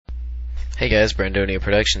Hey guys, Brandonia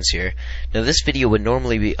Productions here. Now this video would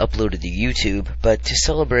normally be uploaded to YouTube, but to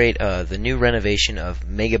celebrate the new renovation of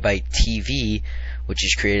Megabyte TV, which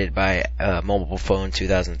is created by Mobile Phone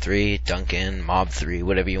 2003, Duncan, Mob3,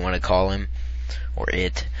 whatever you want to call him, or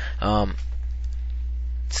it, to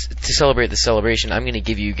celebrate the celebration, I'm going to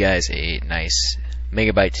give you guys a nice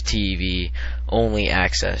Megabyte TV only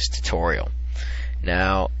access tutorial.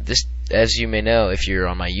 Now, this, as you may know, if you're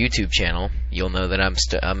on my YouTube channel, you'll know that I'm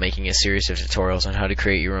making a series of tutorials on how to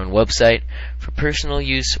create your own website for personal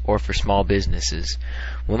use or for small businesses.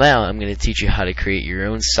 Well, now I'm going to teach you how to create your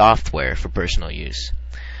own software for personal use.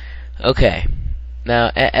 Okay,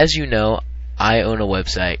 now as you know, I own a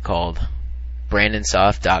website called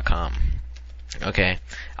brandonsoft.com. Okay,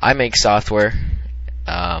 I make software,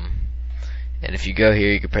 and if you go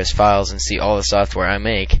here, you can press files and see all the software I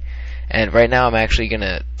make. And right now I'm actually going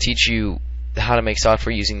to teach you how to make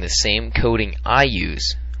software using the same coding I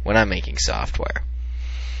use when I'm making software.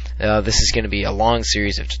 This is going to be a long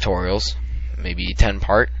series of tutorials, maybe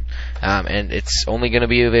 10-part, and it's only going to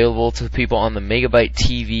be available to people on the Megabyte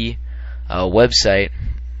TV website.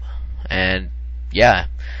 And yeah,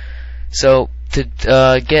 so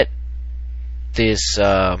to get this,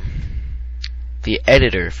 the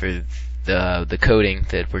editor for the coding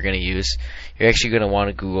that we're going to use, you're actually going to want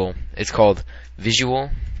to Google. It's called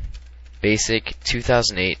Visual Basic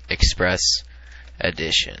 2008 Express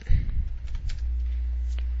Edition.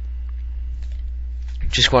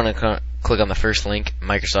 Just want to click on the first link,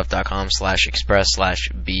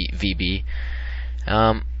 microsoft.com/express/VB.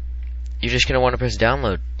 You're just going to want to press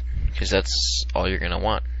download, because that's all you're going to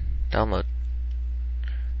want. Download.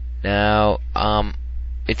 Now,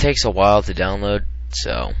 it takes a while to download,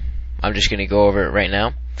 so I'm just going to go over it right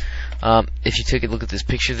now. If you take a look at this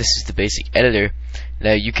picture, this is the basic editor.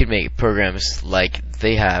 Now you can make programs like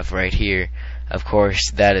they have right here. Of course,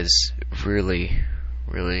 that is really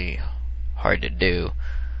hard to do.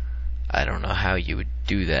 I don't know how you would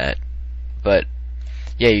do that, but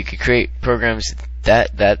yeah, you could create programs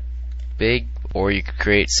that big, or you could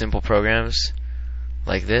create simple programs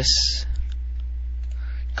like this.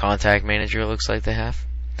 Contact Manager looks like they have.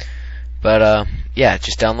 But yeah,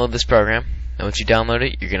 just download this program. And once you download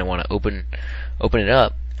it, you're going to want to open it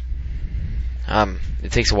up.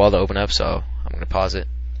 It takes a while to open up, so I'm going to pause it.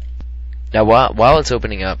 Now, while it's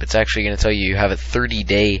opening up, it's actually going to tell you have a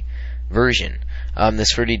 30-day version.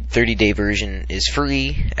 This 30-day version is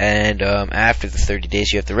free, and after the 30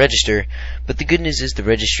 days, you have to register. But the good news is the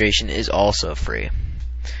registration is also free.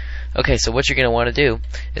 Okay, so what you're going to want to do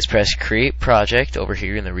is press Create Project over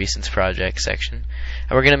here in the Recent Projects section,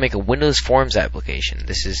 and we're going to make a Windows Forms application.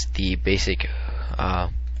 This is the basic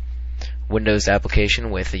Windows application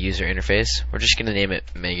with the user interface. We're just going to name it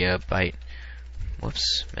Megabyte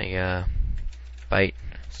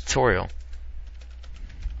Tutorial.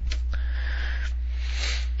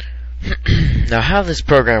 Now, how this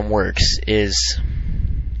program works is,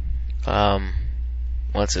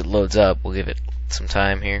 once it loads up, we'll give it some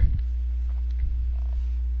time here.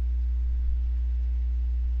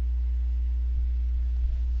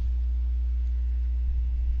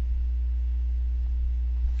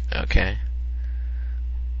 Okay.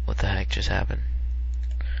 What the heck just happened?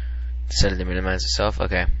 Decided to minimize itself?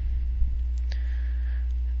 Okay.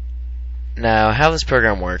 Now, how this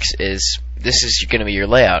program works is, this is going to be your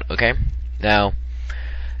layout, okay? Now,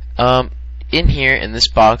 in here, in this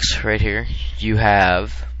box right here, you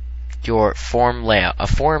have your form layout. A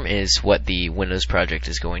form is what the Windows project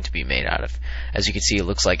is going to be made out of. As you can see, it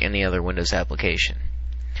looks like any other Windows application.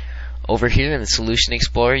 Over here in the Solution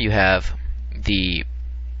Explorer, you have the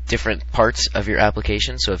different parts of your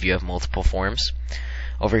application, so if you have multiple forms.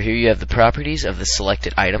 Over here you have the properties of the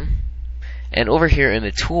selected item, and over here in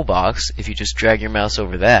the toolbox, if you just drag your mouse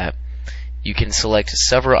over that, you can select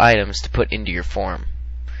several items to put into your form.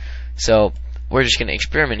 So we're just going to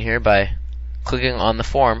experiment here by clicking on the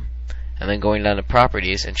form and then going down to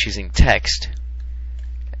properties and choosing text.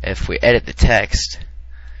 If we edit the text,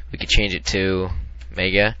 we can change it to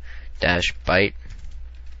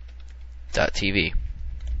mega-byte.tv.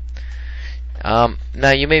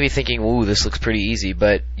 Now you may be thinking, ooh, this looks pretty easy,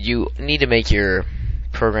 but you need to make your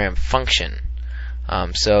program function.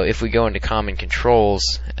 So if we go into Common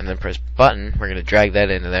Controls and then press button, we're going to drag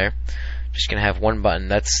that into there. Just going to have one button.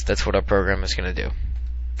 That's what our program is going to do.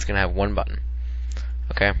 It's going to have one button.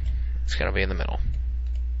 Okay, it's going to be in the middle.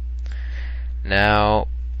 Now,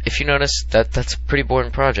 if you notice, that's a pretty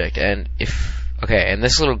boring project. And and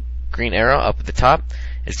this little green arrow up at the top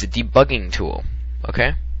is the Debugging Tool.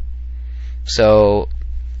 Okay. So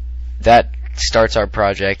that starts our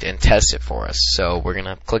project and tests it for us. So we're going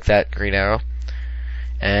to click that green arrow,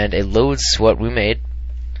 and it loads what we made.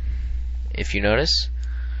 If you notice,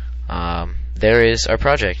 there is our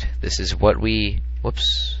project. This is what we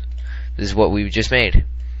just made.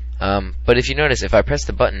 But if you notice, if I press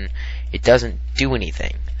the button, it doesn't do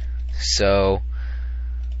anything. So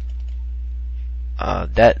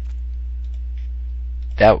that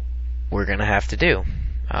we're gonna have to do.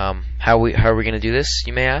 How are we gonna do this,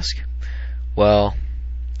 you may ask? Well,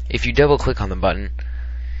 if you double click on the button,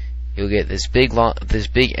 you'll get this big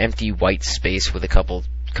empty white space with a couple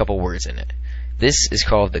words in it. This is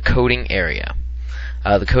called the coding area.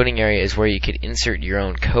 The coding area is where you could insert your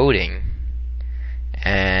own coding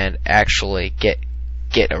and actually get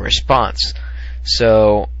a response.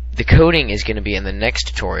 So the coding is going to be in the next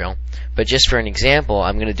tutorial, but just for an example,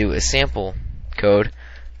 I'm going to do a sample code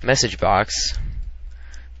message box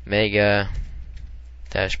mega-byte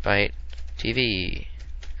TV.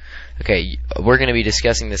 Okay, we're going to be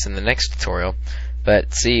discussing this in the next tutorial,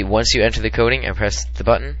 but see, once you enter the coding and press the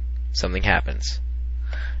button, something happens.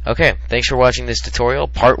 Okay, thanks for watching this tutorial,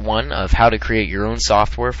 part 1 of how to create your own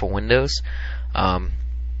software for Windows.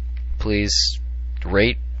 Please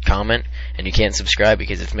rate, comment, and you can't subscribe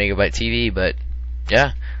because it's Megabyte TV, but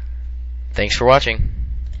yeah, thanks for watching.